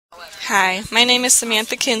Hi, my name is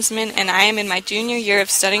Samantha Kinsman, and I am in my junior year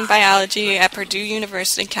of studying biology at Purdue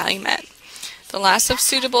University Calumet. The loss of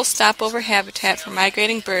suitable stopover habitat for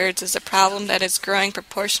migrating birds is a problem that is growing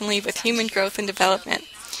proportionally with human growth and development.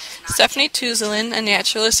 Stephanie Tuzolin, a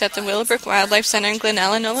naturalist at the Willowbrook Wildlife Center in Glen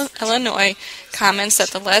Ellen, Illinois, comments that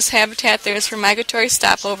the less habitat there is for migratory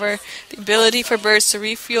stopover, the ability for birds to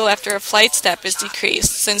refuel after a flight step is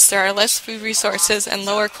decreased, since there are less food resources and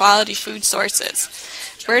lower quality food sources.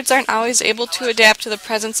 Birds aren't always able to adapt to the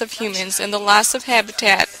presence of humans and the loss of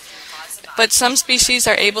habitat, but some species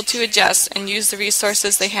are able to adjust and use the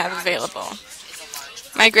resources they have available.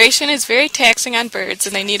 Migration is very taxing on birds,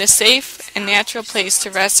 and they need a safe and natural place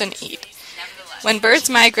to rest and eat. When birds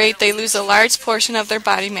migrate, they lose a large portion of their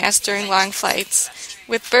body mass during long flights.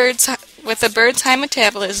 With a bird's high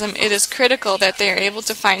metabolism, it is critical that they are able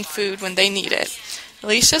to find food when they need it.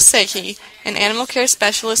 Alicia Sehi, an animal care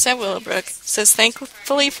specialist at Willowbrook, says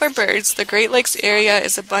thankfully for birds, the Great Lakes area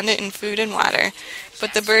is abundant in food and water,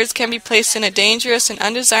 but the birds can be placed in a dangerous and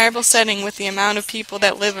undesirable setting with the amount of people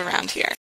that live around here.